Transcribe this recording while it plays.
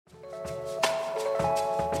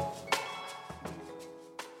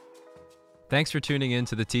Thanks for tuning in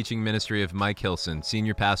to the teaching ministry of Mike Hilson,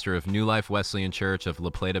 Senior Pastor of New Life Wesleyan Church of La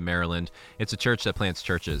Plata, Maryland. It's a church that plants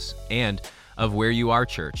churches. And of Where You Are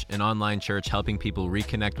Church, an online church helping people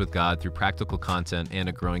reconnect with God through practical content and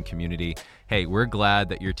a growing community. Hey, we're glad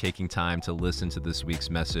that you're taking time to listen to this week's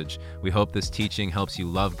message. We hope this teaching helps you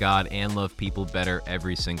love God and love people better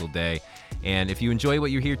every single day. And if you enjoy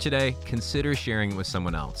what you hear today, consider sharing it with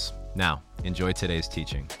someone else. Now, enjoy today's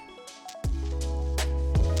teaching.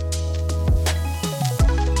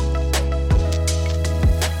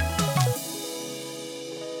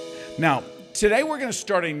 Now, today we're going to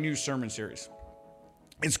start a new sermon series.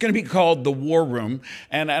 It's going to be called The War Room,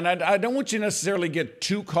 and I don't want you to necessarily get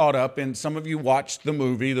too caught up in, some of you watched the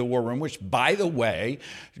movie The War Room, which, by the way,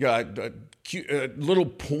 a little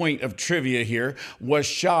point of trivia here, was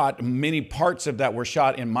shot, many parts of that were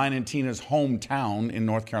shot in mine and Tina's hometown in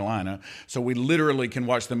North Carolina. So we literally can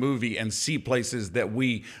watch the movie and see places that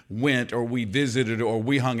we went or we visited or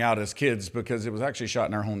we hung out as kids because it was actually shot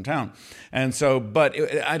in our hometown. And so, but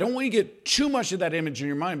I don't want you to get too much of that image in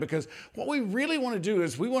your mind, because what we really want to do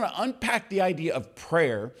is we want to unpack the idea of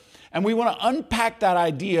prayer, and we want to unpack that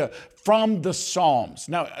idea from the Psalms.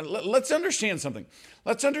 Now, let's understand something.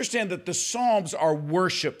 Let's understand that the Psalms are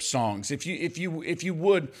worship songs. If you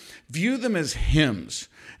would, view them as hymns,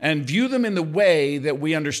 and view them in the way that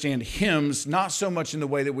we understand hymns, not so much in the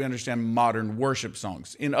way that we understand modern worship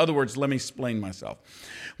songs. In other words, let me explain myself.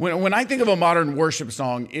 When I think of a modern worship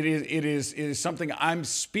song, it is something I'm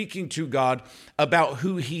speaking to God about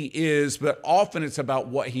who He is, but often it's about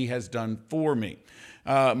what He has done for me.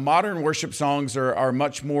 Modern worship songs are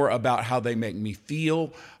much more about how they make me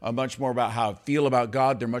feel, much more about how I feel about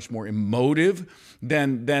God. They're much more emotive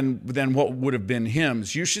than what would have been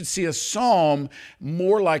hymns. You should see a psalm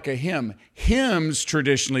more like a hymn. Hymns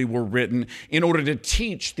traditionally were written in order to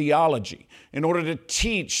teach theology, in order to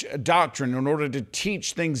teach doctrine, in order to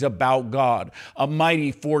teach things about God. A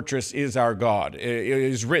mighty fortress is our God. It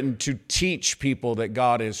is written to teach people that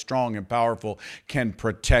God is strong and powerful, can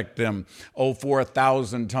protect them. Oh, for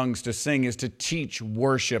 1,000 tongues to sing is to teach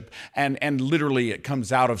worship. And literally it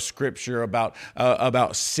comes out of Scripture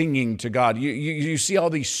about singing to God. You see all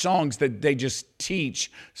these songs that they just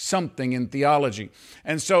teach something in theology.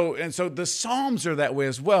 And so the Psalms are that way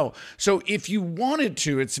as well. So if you wanted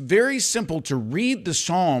to, it's very simple to read the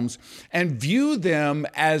Psalms and view them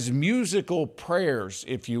as musical prayers,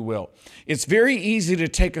 if you will. It's very easy to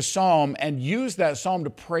take a psalm and use that psalm to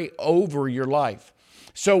pray over your life.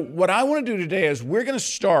 So what I want to do today is we're going to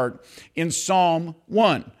start in Psalm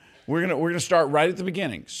 1. We're going to start right at the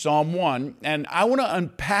beginning, Psalm 1, and I want to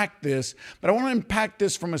unpack this, but I want to unpack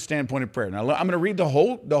this from a standpoint of prayer. Now, I'm going to read the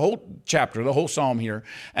whole chapter, the whole psalm here,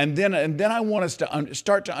 and then I want us to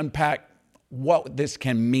start to unpack what this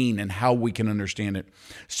can mean and how we can understand it.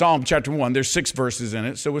 Psalm chapter 1, there's 6 verses in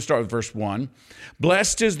it, so we'll start with verse 1.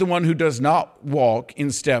 Blessed is the one who does not walk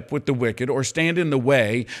in step with the wicked, or stand in the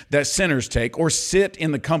way that sinners take, or sit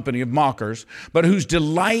in the company of mockers, but whose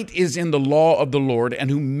delight is in the law of the Lord, and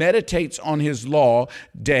who meditates on His law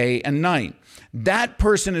day and night. That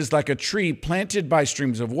person is like a tree planted by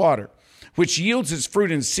streams of water, which yields its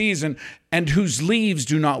fruit in season, and whose leaves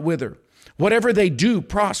do not wither. Whatever they do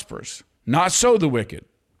prospers. Not so the wicked.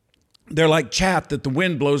 They're like chaff that the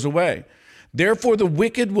wind blows away. Therefore the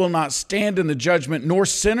wicked will not stand in the judgment, nor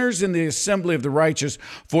sinners in the assembly of the righteous.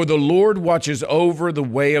 For the Lord watches over the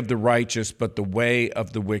way of the righteous, but the way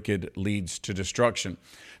of the wicked leads to destruction.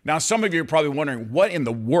 Now, some of you are probably wondering, what in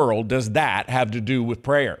the world does that have to do with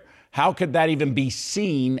prayer? How could that even be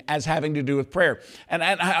seen as having to do with prayer? And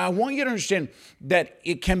I want you to understand that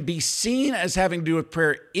it can be seen as having to do with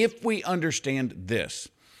prayer if we understand this.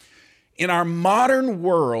 In our modern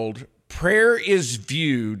world, prayer is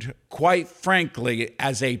viewed, quite frankly,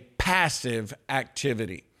 as a passive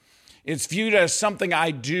activity. It's viewed as something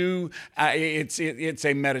I do. It's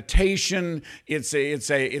a meditation. It's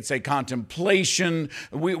a contemplation.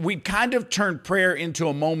 We kind of turn prayer into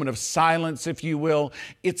a moment of silence, if you will.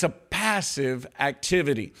 It's a passive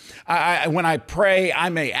activity. When I pray, I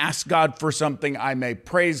may ask God for something. I may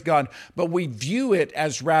praise God, but we view it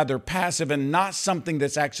as rather passive and not something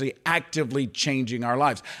that's actually actively changing our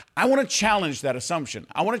lives. I want to challenge that assumption.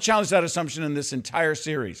 I want to challenge that assumption in this entire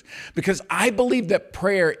series, because I believe that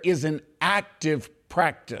prayer is an active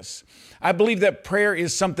practice. I believe that prayer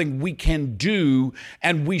is something we can do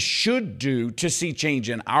and we should do to see change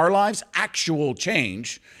in our lives, actual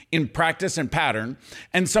change in practice and pattern,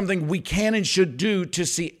 and something we can and should do to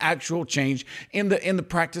see actual change in the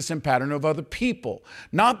practice and pattern of other people.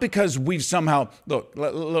 Not because we've somehow,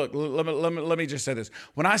 let me just say this.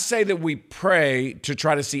 When I say that we pray to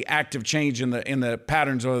try to see active change in the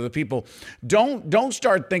patterns of other people, don't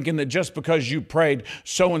start thinking that just because you prayed,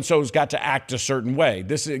 so-and-so's got to act a certain way.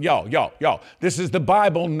 This is, y'all, this is the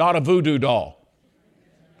Bible, not a voodoo doll.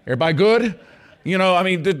 Everybody good? You know, I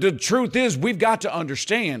mean, the truth is we've got to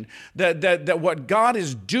understand that what God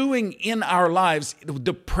is doing in our lives,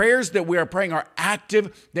 the prayers that we are praying are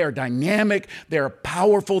active, they're dynamic, they're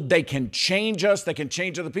powerful, they can change us, they can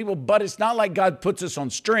change other people, but it's not like God puts us on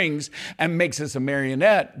strings and makes us a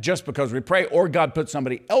marionette just because we pray, or God puts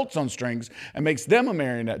somebody else on strings and makes them a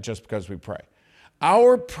marionette just because we pray.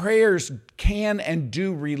 Our prayers can and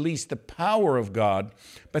do release the power of God,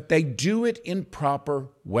 but they do it in proper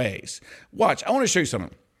ways. Watch, I want to show you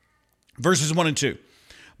something. Verses 1 and 2.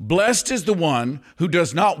 Blessed is the one who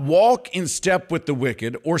does not walk in step with the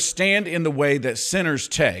wicked or stand in the way that sinners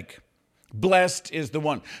take. Blessed is the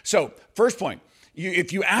one. So, first point,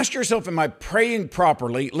 if you ask yourself, am I praying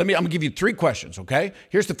properly? I'm going to give you 3 questions, okay?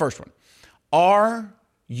 Here's the first one. Are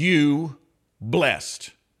you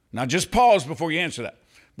blessed? Now, just pause before you answer that,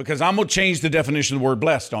 because I'm going to change the definition of the word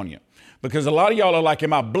blessed on you. Because a lot of y'all are like,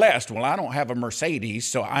 am I blessed? Well, I don't have a Mercedes,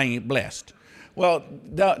 so I ain't blessed. Well,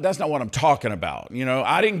 that's not what I'm talking about. You know,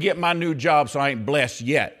 I didn't get my new job, so I ain't blessed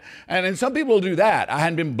yet. And some people do that. I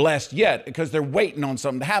hadn't been blessed yet because they're waiting on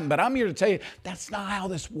something to happen. But I'm here to tell you, that's not how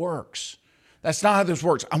this works. That's not how this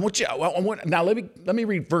works. Now, let me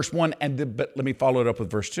read verse 1, but let me follow it up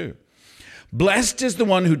with verse 2. Blessed is the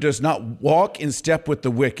one who does not walk in step with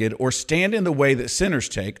the wicked or stand in the way that sinners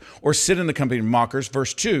take or sit in the company of mockers.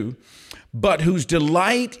 Verse 2, but whose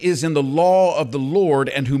delight is in the law of the Lord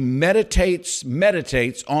and who meditates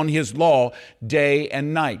on his law day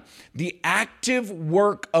and night. The active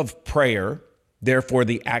work of prayer, therefore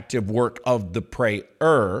the active work of the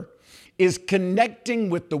prayer, is connecting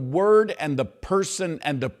with the word and the person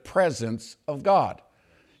and the presence of God.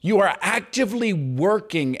 You are actively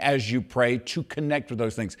working as you pray to connect with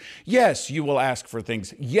those things. Yes, you will ask for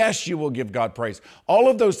things. Yes, you will give God praise. All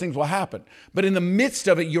of those things will happen. But in the midst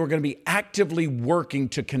of it, you're going to be actively working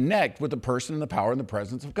to connect with the person and the power and the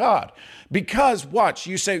presence of God. Because, watch,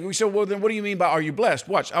 we say, well, then what do you mean by are you blessed?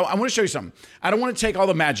 Watch, I want to show you something. I don't want to take all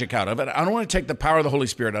the magic out of it. I don't want to take the power of the Holy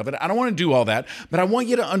Spirit of it. I don't want to do all that. But I want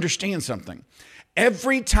you to understand something.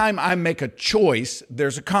 Every time I make a choice,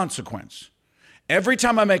 there's a consequence. Every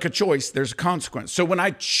time I make a choice, there's a consequence. So when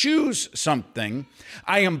I choose something,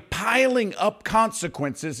 I am piling up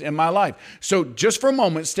consequences in my life. So just for a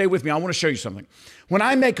moment, stay with me. I want to show you something. When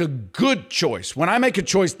I make a good choice, when I make a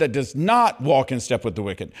choice that does not walk in step with the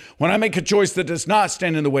wicked, when I make a choice that does not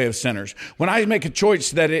stand in the way of sinners, when I make a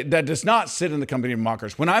choice that does not sit in the company of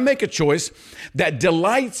mockers, when I make a choice that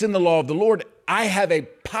delights in the law of the Lord, I have a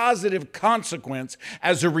positive consequence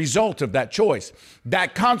as a result of that choice.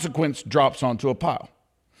 That consequence drops onto a pile.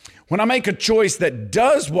 When I make a choice that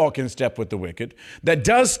does walk in step with the wicked, that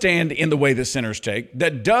does stand in the way that sinners take,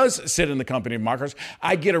 that does sit in the company of mockers,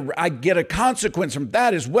 I get a consequence from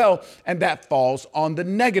that as well, and that falls on the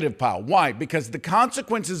negative pile. Why? Because the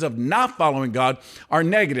consequences of not following God are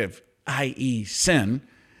negative, i.e. sin,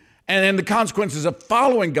 and then the consequences of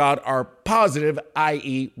following God are positive,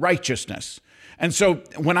 i.e. righteousness. And so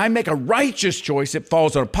when I make a righteous choice, it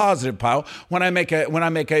falls on a positive pile. When I make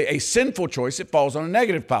a sinful choice, it falls on a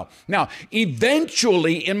negative pile. Now,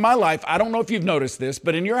 eventually in my life, I don't know if you've noticed this,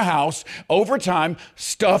 but in your house, over time,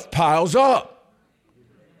 stuff piles up.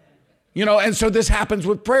 You know, and so this happens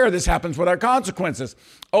with prayer. This happens with our consequences.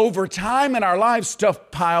 Over time in our lives, stuff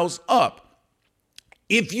piles up.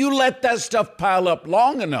 If you let that stuff pile up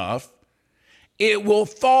long enough, it will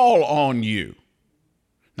fall on you.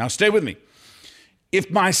 Now, stay with me. If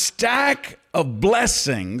my stack of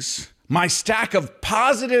blessings, my stack of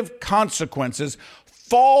positive consequences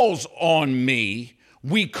falls on me,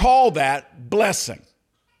 we call that blessing.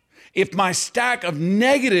 If my stack of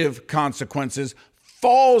negative consequences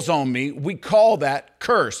falls on me, we call that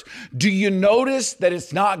curse. Do you notice that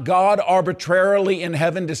it's not God arbitrarily in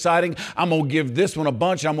heaven deciding, I'm going to give this one a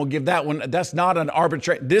bunch, I'm going to give that one? That's not an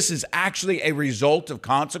arbitrary. This is actually a result of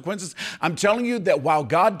consequences. I'm telling you that while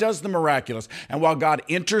God does the miraculous and while God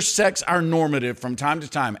intersects our normative from time to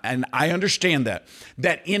time, and I understand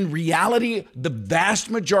that in reality, the vast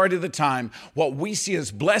majority of the time, what we see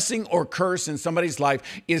as blessing or curse in somebody's life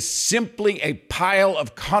is simply a pile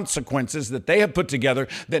of consequences that they have put together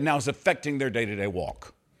that now is affecting their day-to-day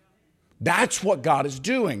walk. That's what God is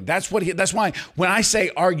doing. That's why when I say,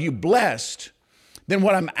 are you blessed? Then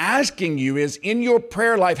what I'm asking you is, in your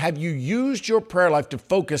prayer life, have you used your prayer life to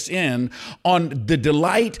focus in on the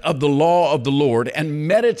delight of the law of the Lord and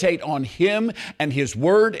meditate on Him and His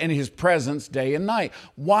word and His presence day and night?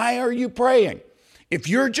 Why are you praying? If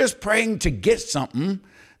you're just praying to get something,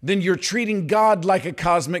 then you're treating God like a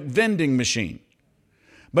cosmic vending machine.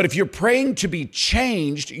 But if you're praying to be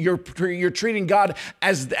changed, you're treating God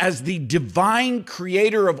as the divine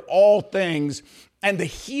creator of all things and the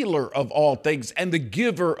healer of all things and the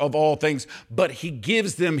giver of all things. But He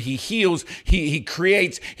gives them, He heals, He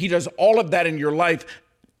creates, He does all of that in your life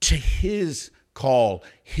to His call,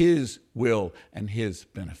 His will, and His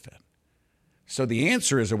benefit. So the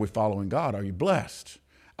answer is, are we following God? Are you blessed?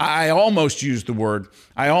 I almost used the word,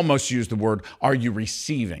 are you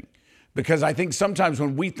receiving? Because I think sometimes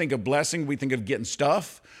when we think of blessing, we think of getting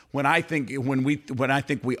stuff. When I think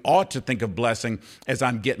we ought to think of blessing as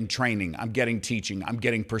I'm getting training, I'm getting teaching, I'm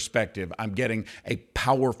getting perspective, I'm getting a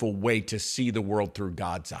powerful way to see the world through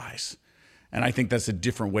God's eyes. And I think that's a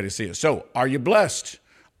different way to see it. So, are you blessed?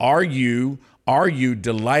 Are you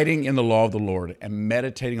delighting in the law of the Lord and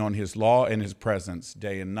meditating on His law and His presence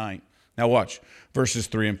day and night? Now watch verses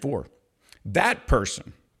 3 and 4. That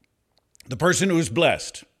person, the person who is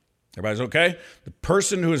blessed, everybody's okay? The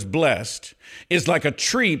person who is blessed is like a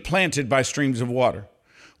tree planted by streams of water,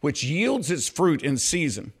 which yields its fruit in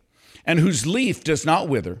season, and whose leaf does not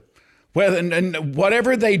wither. And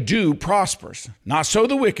whatever they do prospers. Not so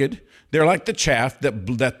the wicked. They're like the chaff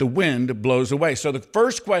that the wind blows away. So the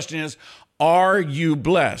first question is, are you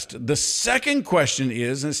blessed? The second question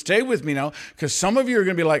is, and stay with me now, because some of you are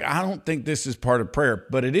going to be like, I don't think this is part of prayer,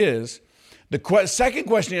 but it is. The second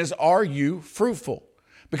question is, are you fruitful?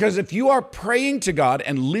 Because if you are praying to God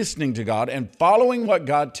and listening to God and following what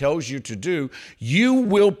God tells you to do, you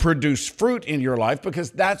will produce fruit in your life, because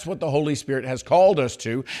that's what the Holy Spirit has called us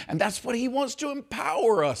to, and that's what He wants to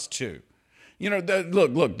empower us to. You know,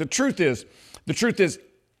 look, the truth is,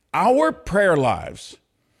 our prayer lives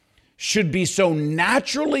should be so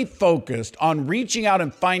naturally focused on reaching out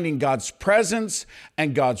and finding God's presence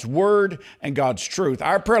and God's word and God's truth.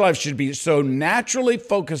 Our prayer life should be so naturally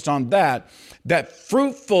focused on that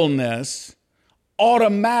fruitfulness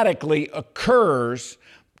automatically occurs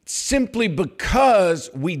simply because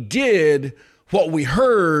we did what we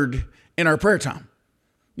heard in our prayer time.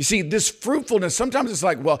 You see, this fruitfulness, sometimes it's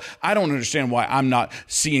like, well, I don't understand why I'm not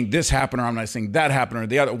seeing this happen, or I'm not seeing that happen, or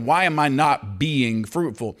the other. Why am I not being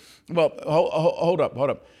fruitful? Well, hold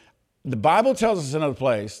up. The Bible tells us in another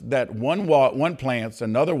place that one plants,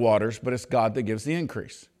 another waters, but it's God that gives the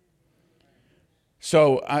increase.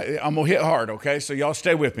 So I'm going to hit hard, okay? So y'all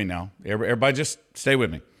stay with me now. Everybody just stay with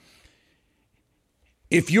me.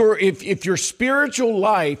 If your spiritual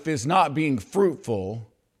life is not being fruitful,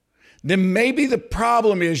 then maybe the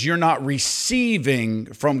problem is you're not receiving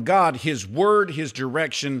from God His word, His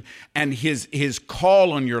direction, and His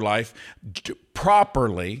call on your life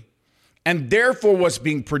properly. And therefore, what's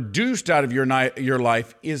being produced out of your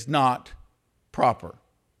life is not proper.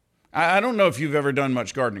 I don't know if you've ever done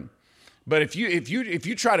much gardening, but if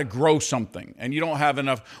you try to grow something and you don't have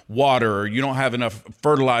enough water, or you don't have enough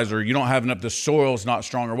fertilizer, or you don't have enough, the soil's not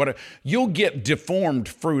strong or whatever, you'll get deformed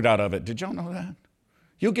fruit out of it. Did y'all know that?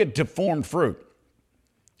 You'll get deformed fruit.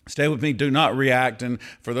 Stay with me. Do not react. And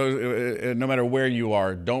for those, no matter where you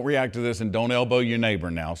are, don't react to this, and don't elbow your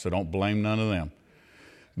neighbor now. So don't blame none of them.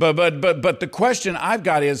 But the question I've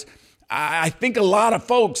got is, I think a lot of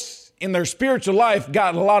folks in their spiritual life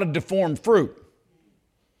got a lot of deformed fruit.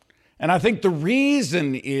 And I think the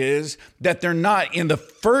reason is that they're not in the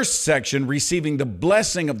first section receiving the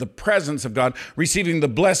blessing of the presence of God, receiving the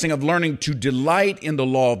blessing of learning to delight in the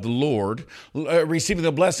law of the Lord, receiving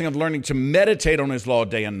the blessing of learning to meditate on His law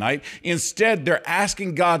day and night. Instead, they're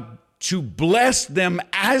asking God to bless them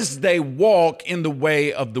as they walk in the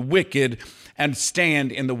way of the wicked and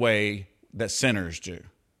stand in the way that sinners do.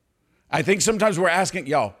 I think sometimes we're asking,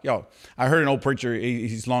 y'all, I heard an old preacher,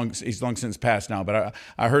 he's long since passed now, but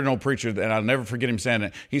I heard an old preacher, and I'll never forget him saying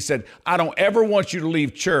it. He said, I don't ever want you to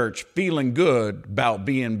leave church feeling good about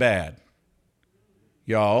being bad.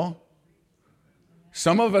 Y'all,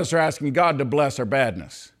 Some of us are asking God to bless our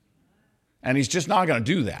badness, and he's just not going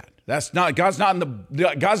to do that. God's not in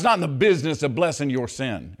the business of blessing your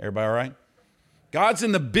sin. Everybody all right? God's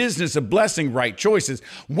in the business of blessing right choices.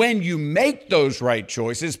 When you make those right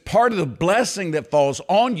choices, part of the blessing that falls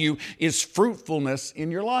on you is fruitfulness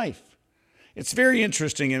in your life. It's very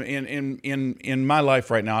interesting in my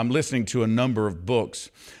life right now. I'm listening to a number of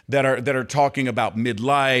books that are talking about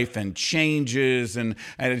midlife and changes, and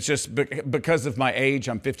it's just because of my age.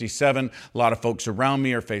 I'm 57. A lot of folks around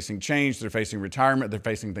me are facing change. They're facing retirement. They're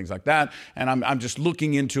facing things like that, and I'm just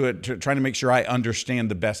looking into it, trying to make sure I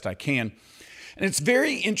understand the best I can. And it's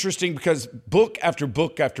very interesting because book after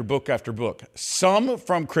book after book after book, some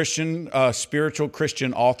from spiritual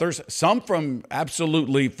Christian authors, some from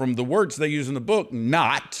the words they use in the book,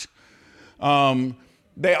 not.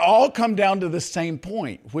 They all come down to the same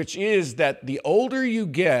point, which is that the older you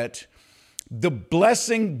get, the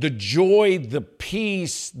blessing, the joy, the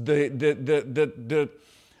peace, the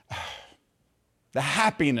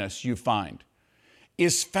happiness you find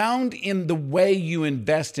is found in the way you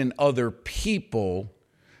invest in other people,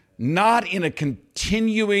 not in a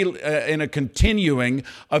continuing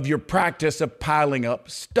of your practice of piling up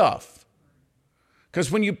stuff. Because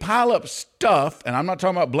when you pile up stuff, and I'm not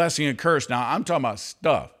talking about blessing and curse now, I'm talking about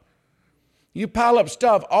stuff. You pile up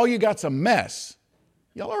stuff, all you got's a mess.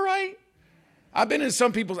 Y'all all right? I've been in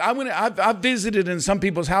some people's, I've visited in some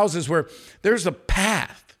people's houses where there's a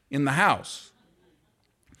path in the house,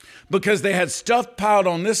 because they had stuff piled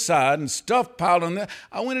on this side and stuff piled on that.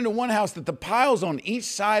 I went into one house that the piles on each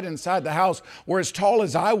side inside the house were as tall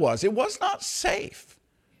as I was. It was not safe.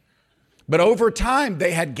 But over time,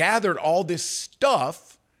 they had gathered all this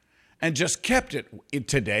stuff and just kept it.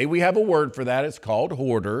 Today, we have a word for that. It's called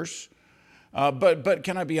hoarders. But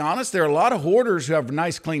can I be honest? There are a lot of hoarders who have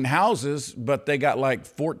nice, clean houses, but they got like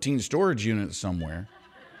 14 storage units somewhere.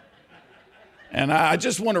 And I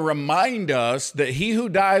just want to remind us that he who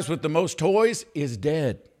dies with the most toys is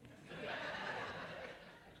dead.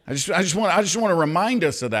 I just want to remind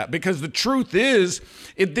us of that, because the truth is,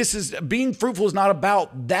 being fruitful is not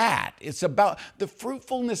about that. It's about the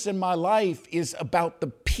fruitfulness in my life is about the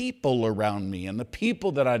people around me and the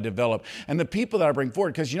people that I develop and the people that I bring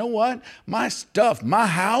forward. Because you know what? My stuff, my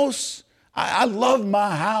house, I love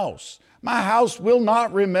my house. My house will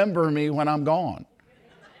not remember me when I'm gone.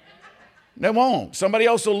 They won't. Somebody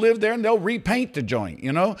else will live there and they'll repaint the joint,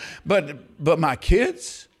 you know. But my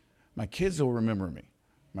kids will remember me.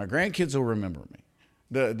 My grandkids will remember me.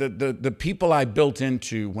 The people I built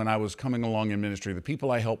into when I was coming along in ministry, the people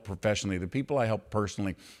I helped professionally, the people I helped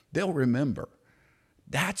personally, they'll remember.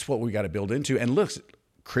 That's what we got to build into. And look,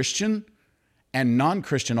 Christian and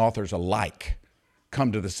non-Christian authors alike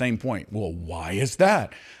come to the same point. Well, why is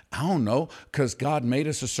that? I don't know, because God made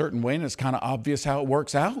us a certain way and it's kind of obvious how it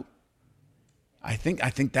works out. I think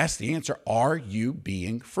that's the answer. Are you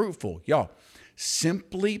being fruitful? Y'all,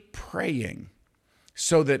 simply praying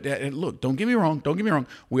so that, look, don't get me wrong.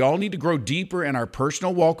 We all need to grow deeper in our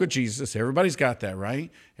personal walk with Jesus. Everybody's got that, right?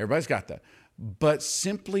 Everybody's got that. But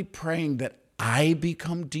simply praying that I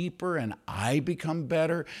become deeper and I become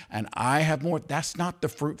better and I have more, that's not the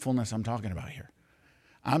fruitfulness I'm talking about here.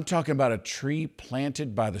 I'm talking about a tree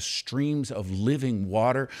planted by the streams of living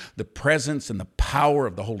water, the presence and the power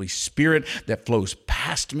of the Holy Spirit that flows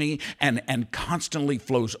past me and constantly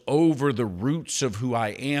flows over the roots of who I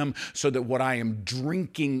am, so that what I am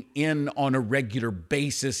drinking in on a regular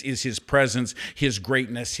basis is His presence, His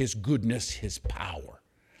greatness, His goodness, His power.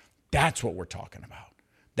 That's what we're talking about.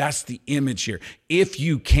 That's the image here. If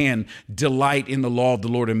you can delight in the law of the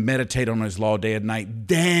Lord and meditate on His law day and night,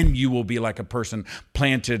 then you will be like a person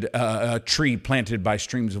planted, a tree planted by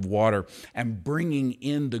streams of water, and bringing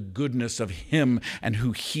in the goodness of Him and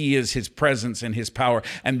who He is, His presence and His power.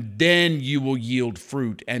 And then you will yield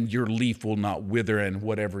fruit and your leaf will not wither, and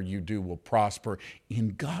whatever you do will prosper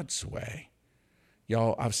in God's way.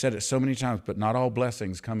 Y'all, I've said it so many times, but not all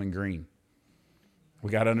blessings come in green. We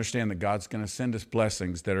got to understand that God's going to send us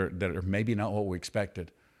blessings that are maybe not what we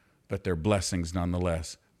expected, but they're blessings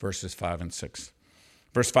nonetheless. Verses 5 and 6.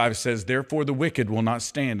 Verse 5 says, "Therefore the wicked will not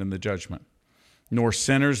stand in the judgment, nor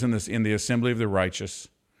sinners in the assembly of the righteous.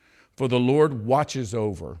 For the Lord watches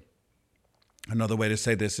over." Another way to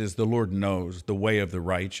say this is, the Lord knows the way of the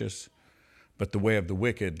righteous, but the way of the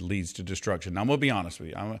wicked leads to destruction. Now, I'm going to be honest with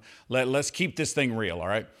you. Let's keep this thing real, all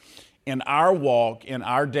right? in our walk, in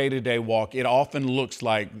our day-to-day walk, it often looks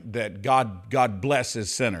like that God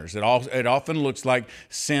blesses sinners. It often looks like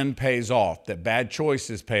sin pays off, that bad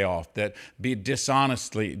choices pay off, that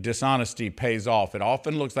dishonesty pays off. It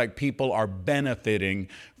often looks like people are benefiting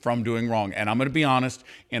from doing wrong. And I'm going to be honest,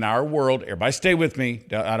 in our world, everybody stay with me.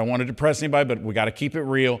 I don't want to depress anybody, but we got to keep it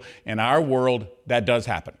real. In our world, that does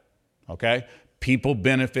happen, okay? People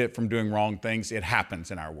benefit from doing wrong things. It happens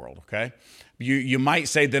in our world, okay? You might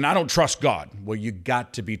say, then I don't trust God. Well, you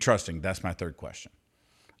got to be trusting. That's my third question.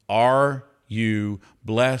 Are you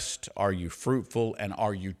blessed? Are you fruitful? And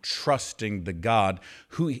are you trusting the God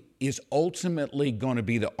who is ultimately going to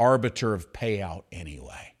be the arbiter of payout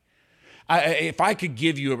anyway? If I could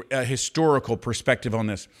give you a historical perspective on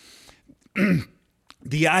this,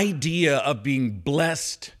 the idea of being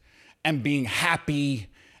blessed and being happy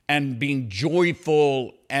and being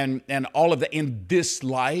joyful and all of that in this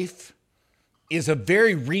life is a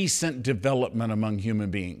very recent development among human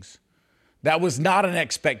beings. That was not an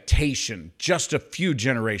expectation just a few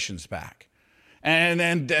generations back.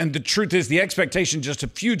 And the truth is, the expectation just a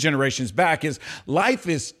few generations back is life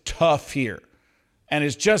is tough here. And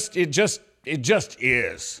it just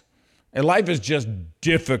is. And life is just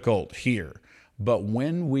difficult here. But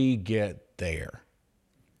when we get there,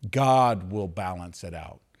 God will balance it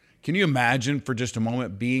out. Can you imagine for just a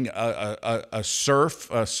moment being a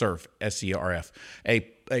serf, S-E-R-F,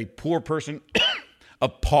 a poor person, a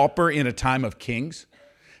pauper in a time of kings?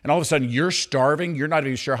 And all of a sudden you're starving. You're not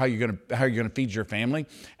even sure how you're going to feed your family.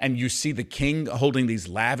 And you see the king holding these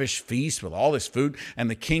lavish feasts with all this food, and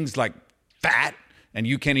the king's like fat, and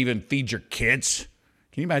you can't even feed your kids.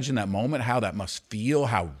 Can you imagine that moment, how that must feel,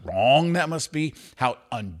 how wrong that must be, how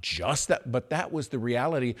unjust that, but that was the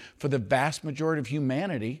reality for the vast majority of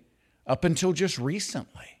humanity up until just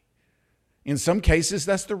recently. In some cases,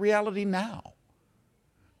 that's the reality now.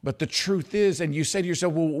 But the truth is, and you say to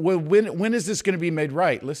yourself, well, when is this going to be made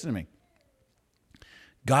right? Listen to me.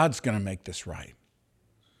 God's going to make this right.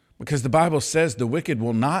 Because the Bible says the wicked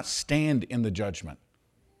will not stand in the judgment.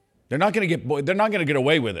 They're not going to get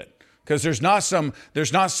away with it. Because there's not some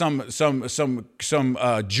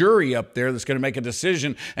jury up there that's going to make a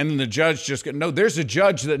decision, and then the judge no. There's a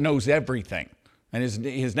judge that knows everything, and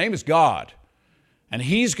his name is God, and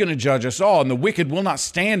He's going to judge us all. And the wicked will not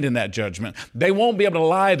stand in that judgment. They won't be able to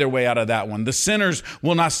lie their way out of that one. The sinners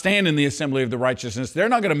will not stand in the assembly of the righteousness. They're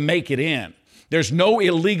not going to make it in. There's no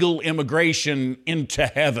illegal immigration into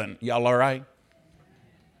heaven. Y'all all right?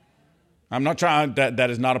 I'm not trying. That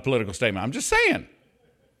is not a political statement. I'm just saying.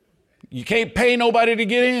 You can't pay nobody to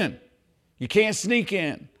get in. You can't sneak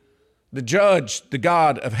in. The judge, the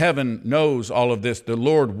God of heaven, knows all of this. The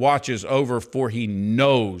Lord watches over, for He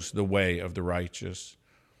knows the way of the righteous.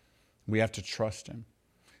 We have to trust Him.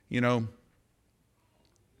 You know,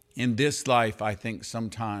 in this life, I think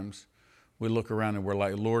sometimes we look around and we're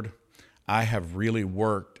like, Lord, I have really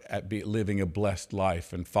worked at living a blessed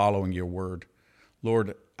life and following your word.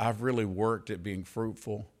 Lord, I've really worked at being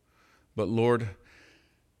fruitful. But Lord,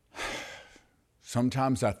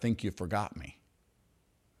 sometimes I think you forgot me.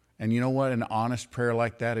 And you know what? An honest prayer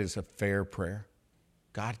like that is a fair prayer.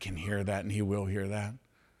 God can hear that, and He will hear that.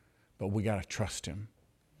 But we got to trust Him.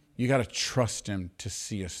 You got to trust Him to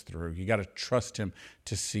see us through. You got to trust Him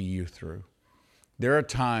to see you through. There are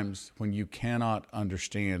times when you cannot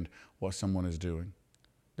understand what someone is doing.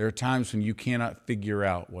 There are times when you cannot figure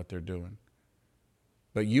out what they're doing.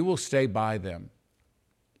 But you will stay by them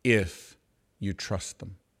if you trust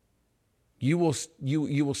them. You will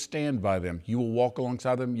stand by them. You will walk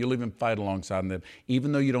alongside them. You'll even fight alongside them,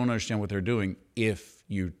 even though you don't understand what they're doing, if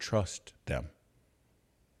you trust them.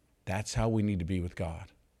 That's how we need to be with God.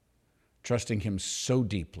 Trusting Him so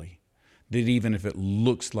deeply that even if it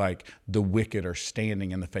looks like the wicked are standing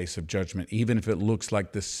in the face of judgment, even if it looks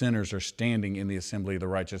like the sinners are standing in the assembly of the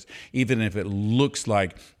righteous, even if it looks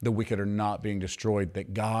like the wicked are not being destroyed,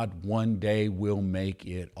 that God one day will make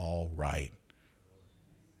it all right.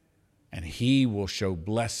 And He will show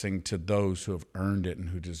blessing to those who have earned it and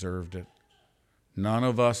who deserved it. None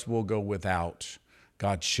of us will go without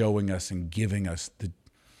God showing us and giving us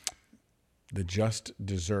the just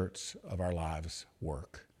deserts of our lives'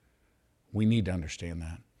 work. We need to understand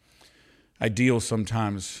that. I deal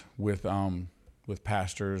sometimes with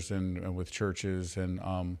pastors and with churches, and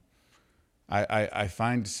I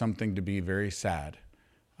find something to be very sad.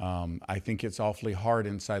 I think it's awfully hard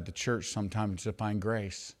inside the church sometimes to find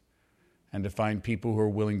grace. And to find people who are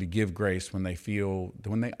willing to give grace when they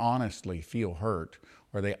honestly feel hurt,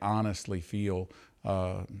 or they honestly feel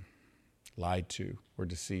lied to or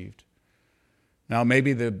deceived. Now,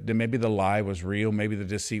 maybe the lie was real. Maybe the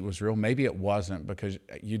deceit was real. Maybe it wasn't, because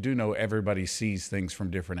you do know everybody sees things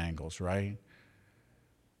from different angles, right?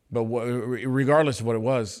 But regardless of what it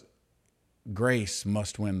was, grace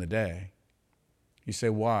must win the day. You say,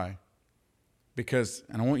 why? Because,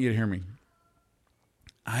 and I want you to hear me,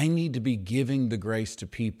 I need to be giving the grace to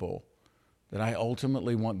people that I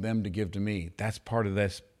ultimately want them to give to me. That's part of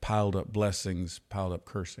this piled up blessings, piled up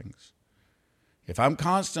cursings. If I'm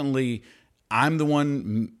constantly, I'm the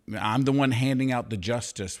one handing out the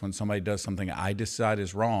justice when somebody does something I decide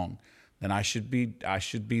is wrong, then I should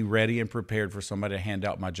be ready and prepared for somebody to hand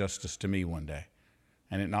out my justice to me one day.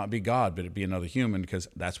 And it not be God, but it be another human, because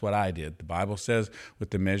that's what I did. The Bible says, with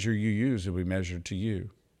the measure you use, it will be measured to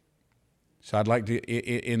you. So I'd like to,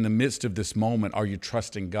 in the midst of this moment, are you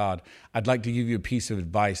trusting God? I'd like to give you a piece of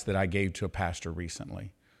advice that I gave to a pastor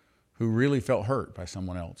recently who really felt hurt by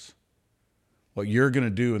someone else. What you're going to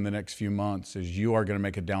do in the next few months is you are going to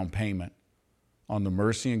make a down payment on the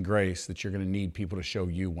mercy and grace that you're going to need people to show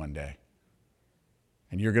you one day.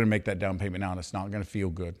 And you're going to make that down payment now, and it's not going to feel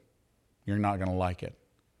good. You're not going to like it,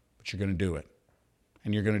 but you're going to do it.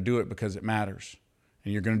 And you're going to do it because it matters.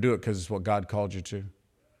 And you're going to do it because it's what God called you to.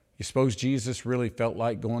 You suppose Jesus really felt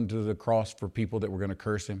like going to the cross for people that were going to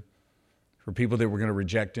curse him, for people that were going to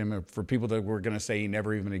reject him, or for people that were going to say he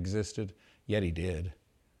never even existed? Yet he did.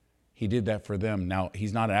 He did that for them. Now,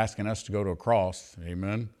 he's not asking us to go to a cross,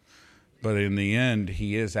 amen? But in the end,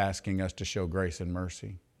 he is asking us to show grace and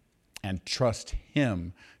mercy and trust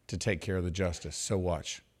him to take care of the justice. So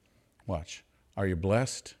watch. Are you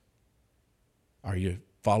blessed? Are you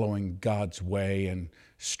following God's way and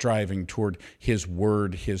striving toward his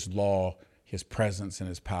word, his law, his presence, and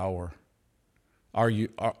his power? Are you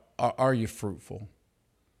fruitful?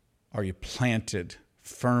 Are you planted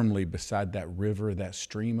firmly beside that river, that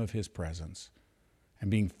stream of his presence, and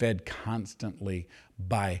being fed constantly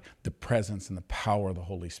by the presence and the power of the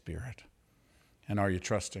Holy Spirit? And are you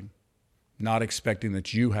trusting? Not expecting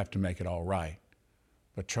that you have to make it all right,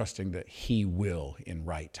 but trusting that he will in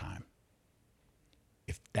right time.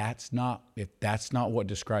 If that's not what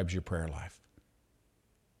describes your prayer life,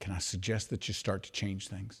 can I suggest that you start to change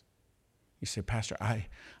things? You say, Pastor, I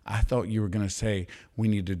thought you were going to say we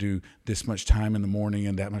need to do this much time in the morning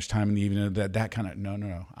and that much time in the evening. That kind of,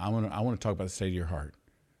 no. I want to talk about the state of your heart.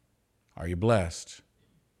 Are you blessed?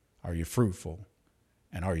 Are you fruitful?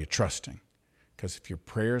 And are you trusting? Because if your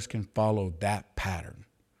prayers can follow that pattern,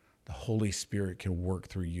 the Holy Spirit can work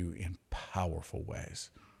through you in powerful ways.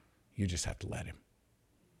 You just have to let him.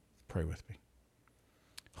 Pray with me.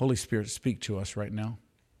 Holy Spirit, speak to us right now.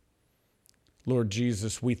 Lord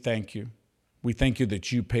Jesus, we thank you. We thank you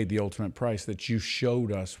that you paid the ultimate price, that you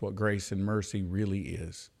showed us what grace and mercy really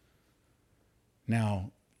is.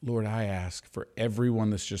 Now, Lord, I ask for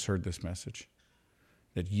everyone that's just heard this message,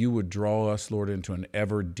 that you would draw us, Lord, into an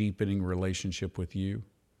ever-deepening relationship with you,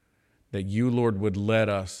 that you, Lord, would let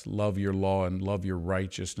us love your law and love your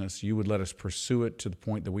righteousness. You would let us pursue it to the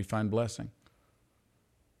point that we find blessing.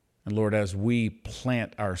 And Lord, as we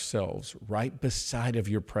plant ourselves right beside of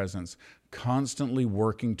your presence, constantly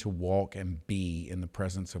working to walk and be in the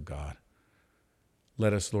presence of God,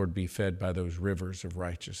 let us, Lord, be fed by those rivers of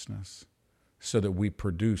righteousness so that we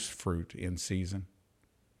produce fruit in season.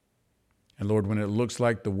 And Lord, when it looks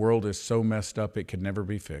like the world is so messed up it could never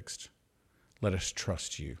be fixed, let us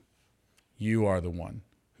trust you. You are the one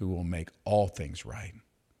who will make all things right.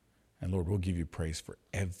 And Lord, we'll give you praise for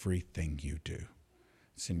everything you do.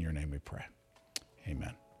 It's in your name we pray.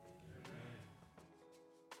 Amen.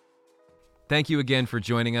 Thank you again for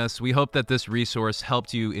joining us. We hope that this resource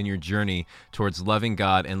helped you in your journey towards loving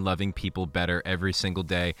God and loving people better every single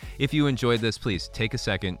day. If you enjoyed this, please take a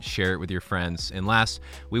second, share it with your friends. And last,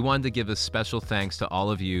 we wanted to give a special thanks to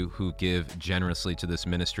all of you who give generously to this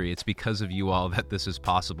ministry. It's because of you all that this is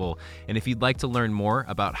possible. And if you'd like to learn more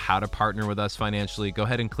about how to partner with us financially, go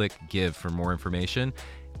ahead and click Give for more information.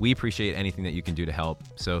 We appreciate anything that you can do to help.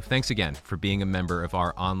 So thanks again for being a member of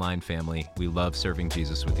our online family. We love serving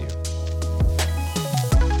Jesus with you.